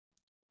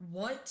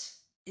What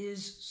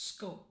is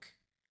Sculk?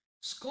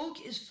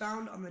 Sculk is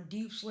found on the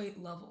deep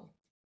slate level.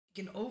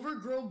 It can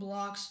overgrow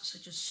blocks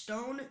such as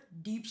stone,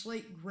 deep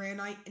slate,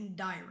 granite, and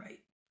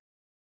diorite.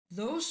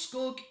 Though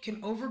Sculk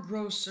can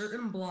overgrow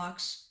certain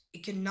blocks,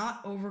 it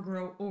cannot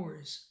overgrow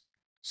ores.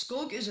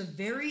 Sculk is a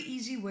very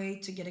easy way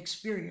to get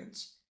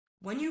experience.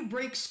 When you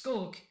break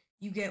Sculk,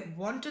 you get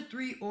 1 to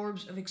 3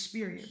 orbs of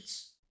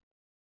experience.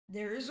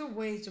 There is a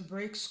way to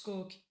break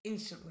Sculk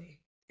instantly,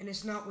 and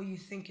it's not what you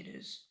think it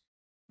is.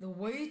 The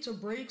way to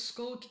break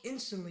Sculk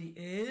instantly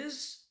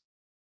is...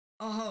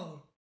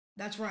 Aho.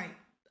 That's right,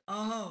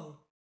 Aho.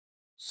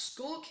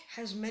 Sculk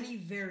has many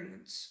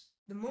variants.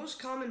 The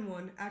most common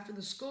one after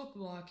the Sculk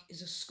block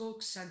is a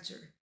Sculk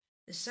sensor.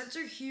 The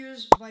sensor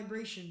hears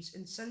vibrations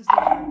and sends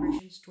those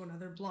vibrations to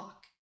another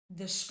block.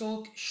 The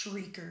Sculk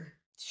Shrieker.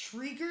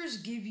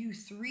 Shriekers give you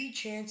 3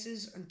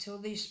 chances until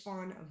they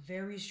spawn a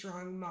very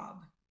strong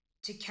mob.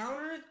 To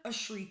counter a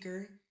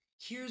Shrieker,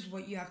 here's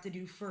what you have to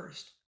do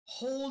first.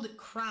 Hold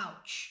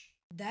crouch.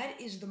 That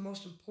is the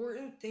most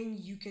important thing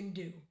you can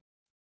do.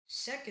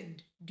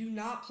 Second, do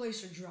not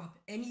place or drop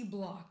any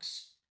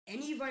blocks.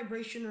 Any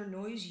vibration or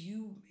noise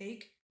you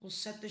make will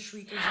set the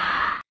Shriekers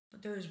off.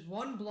 But there is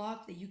one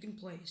block that you can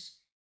place.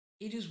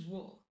 It is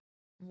wool.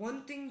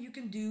 One thing you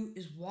can do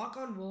is walk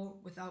on wool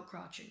without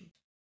crouching.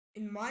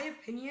 In my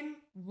opinion,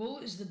 wool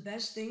is the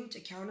best thing to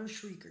counter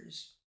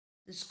Shriekers.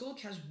 The Sculk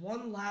has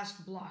one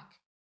last block,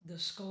 the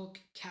Sculk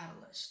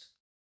Catalyst.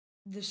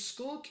 The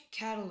Sculk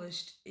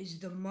Catalyst is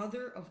the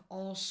mother of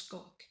all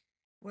Sculk.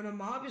 When a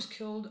mob is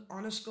killed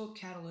on a Sculk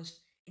Catalyst,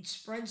 it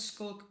spreads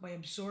Sculk by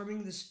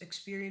absorbing this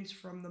experience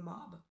from the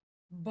mob.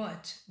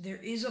 But there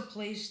is a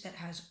place that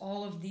has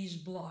all of these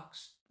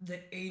blocks, the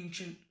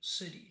Ancient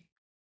City.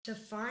 To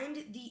find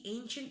the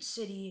Ancient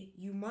City,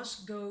 you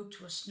must go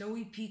to a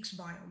Snowy Peaks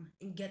biome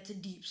and get to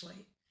Deep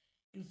Slate.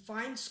 And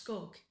find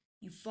Sculk.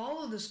 You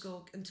follow the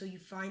Sculk until you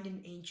find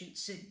an Ancient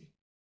City.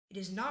 It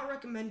is not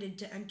recommended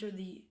to enter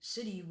the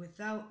city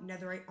without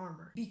netherite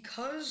armor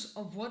because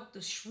of what the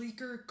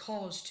Shrieker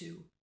calls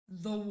to,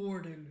 the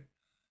Warden.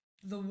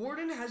 The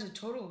Warden has a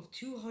total of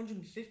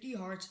 250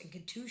 hearts and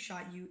can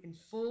 2-shot you in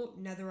full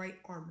netherite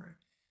armor,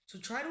 so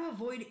try to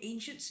avoid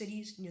ancient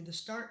cities near the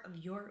start of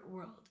your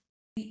world.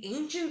 The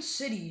Ancient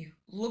City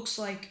looks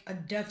like a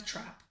death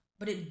trap,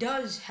 but it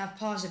does have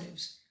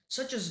positives,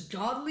 such as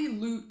godly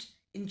loot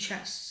in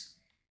chests,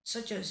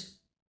 such as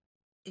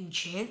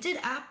enchanted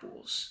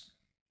apples,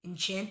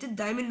 enchanted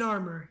diamond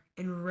armor,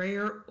 and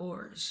rare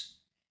ores.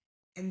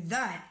 And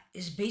that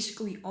is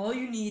basically all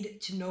you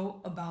need to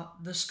know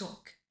about the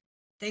Sculk.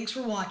 Thanks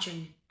for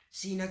watching.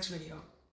 See you next video.